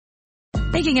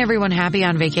Making everyone happy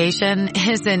on vacation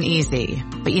isn't easy,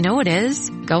 but you know what is?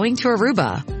 Going to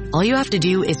Aruba. All you have to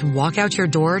do is walk out your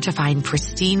door to find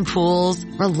pristine pools,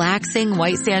 relaxing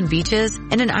white sand beaches,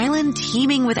 and an island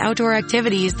teeming with outdoor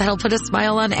activities that'll put a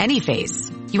smile on any face.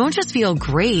 You won't just feel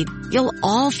great, you'll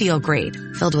all feel great,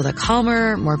 filled with a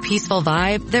calmer, more peaceful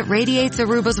vibe that radiates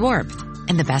Aruba's warmth.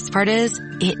 And the best part is,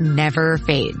 it never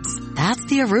fades. That's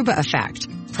the Aruba effect.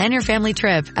 Plan your family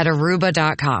trip at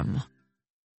Aruba.com.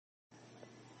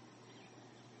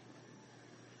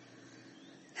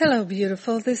 Hello,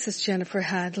 beautiful. This is Jennifer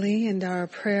Hadley, and our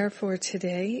prayer for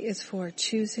today is for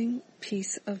choosing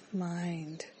peace of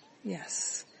mind.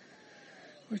 Yes,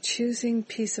 we're choosing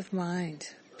peace of mind,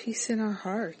 peace in our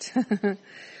heart,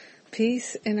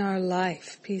 peace in our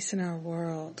life, peace in our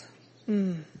world.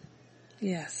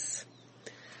 Yes.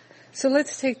 So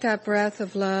let's take that breath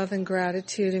of love and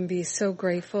gratitude and be so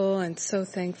grateful and so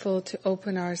thankful to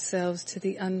open ourselves to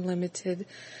the unlimited,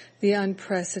 the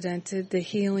unprecedented, the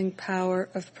healing power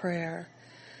of prayer.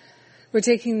 We're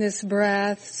taking this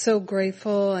breath so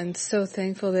grateful and so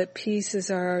thankful that peace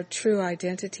is our true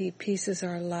identity. Peace is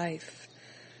our life.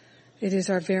 It is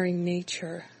our very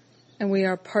nature. And we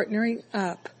are partnering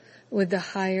up with the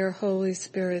higher Holy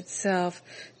Spirit self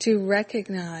to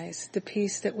recognize the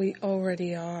peace that we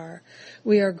already are.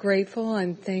 We are grateful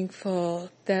and thankful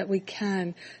that we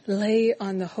can lay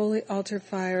on the holy altar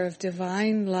fire of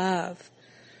divine love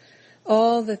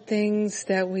all the things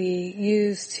that we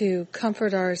use to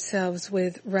comfort ourselves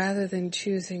with rather than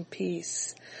choosing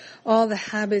peace. All the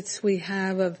habits we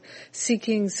have of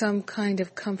seeking some kind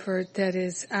of comfort that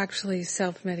is actually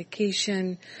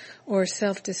self-medication or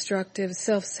self-destructive,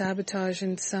 self-sabotage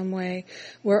in some way,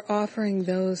 we're offering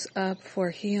those up for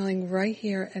healing right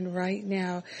here and right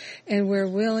now. And we're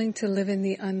willing to live in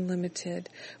the unlimited.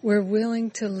 We're willing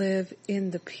to live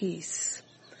in the peace.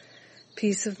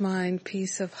 Peace of mind,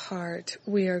 peace of heart.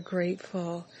 We are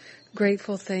grateful,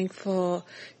 thankful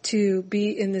to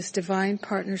be in this divine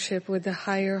partnership with the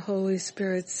higher Holy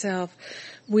Spirit self.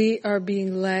 We are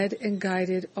being led and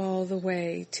guided all the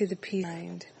way to the peace of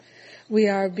mind. We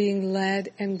are being led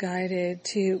and guided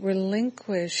to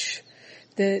relinquish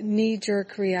the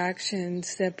knee-jerk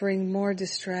reactions that bring more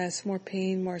distress, more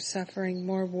pain, more suffering,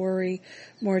 more worry,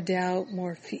 more doubt,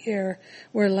 more fear.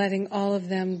 We're letting all of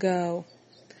them go,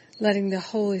 letting the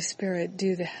Holy Spirit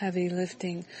do the heavy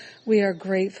lifting. We are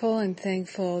grateful and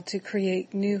thankful to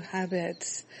create new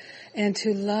habits and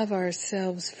to love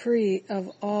ourselves free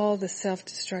of all the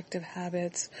self-destructive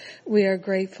habits. We are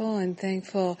grateful and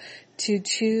thankful to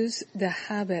choose the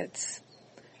habits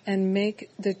and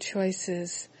make the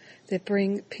choices that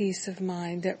bring peace of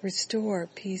mind, that restore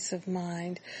peace of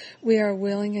mind. We are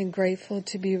willing and grateful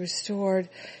to be restored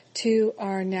to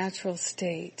our natural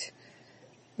state,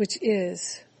 which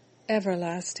is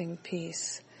everlasting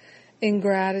peace. In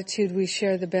gratitude, we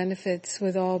share the benefits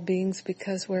with all beings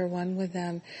because we're one with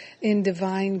them. In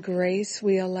divine grace,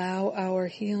 we allow our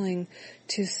healing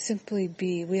to simply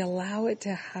be. We allow it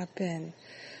to happen.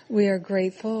 We are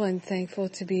grateful and thankful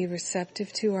to be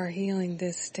receptive to our healing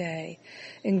this day.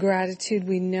 In gratitude,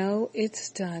 we know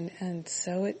it's done, and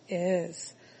so it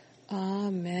is.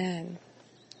 Amen.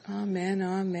 Amen,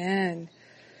 amen.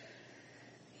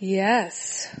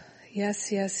 Yes.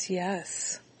 Yes, yes,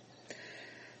 yes.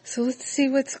 So let's see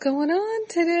what's going on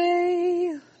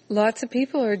today. Lots of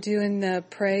people are doing the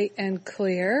pray and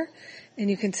clear, and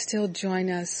you can still join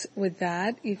us with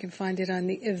that. You can find it on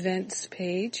the events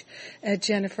page at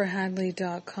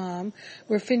jenniferhadley.com.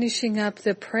 We're finishing up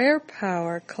the prayer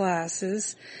power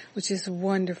classes, which is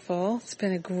wonderful. It's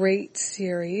been a great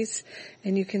series,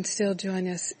 and you can still join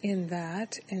us in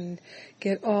that and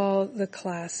get all the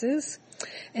classes.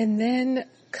 And then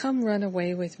come run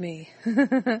away with me.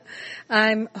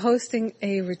 I'm hosting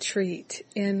a retreat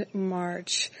in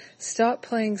March. Stop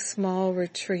Playing Small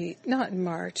retreat. Not in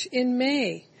March, in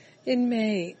May. In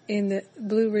May, in the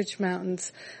Blue Ridge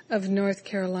Mountains of North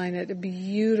Carolina, at a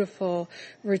beautiful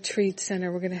retreat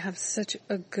center. We're going to have such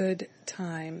a good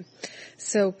time.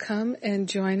 So come and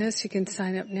join us. You can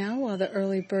sign up now while the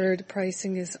early bird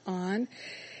pricing is on.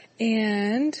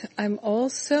 And I'm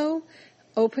also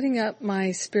opening up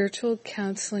my spiritual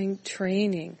counseling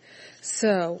training.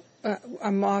 So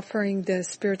I'm offering the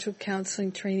spiritual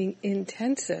counseling training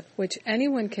intensive, which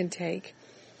anyone can take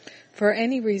for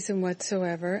any reason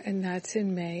whatsoever, and that's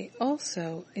in May,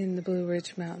 also in the Blue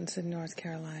Ridge Mountains in North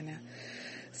Carolina.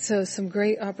 So some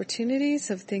great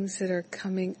opportunities of things that are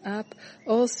coming up.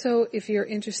 Also, if you're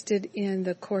interested in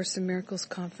the Course in Miracles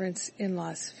conference in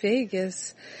Las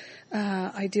Vegas,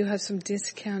 I do have some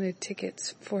discounted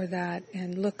tickets for that,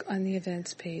 and look on the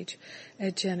events page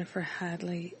at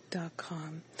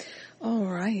jenniferhadley.com. All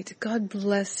right. God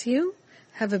bless you.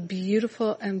 Have a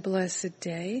beautiful and blessed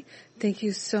day. Thank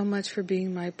you so much for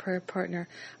being my prayer partner.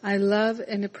 I love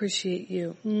and appreciate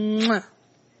you. Mwah.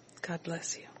 God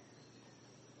bless you.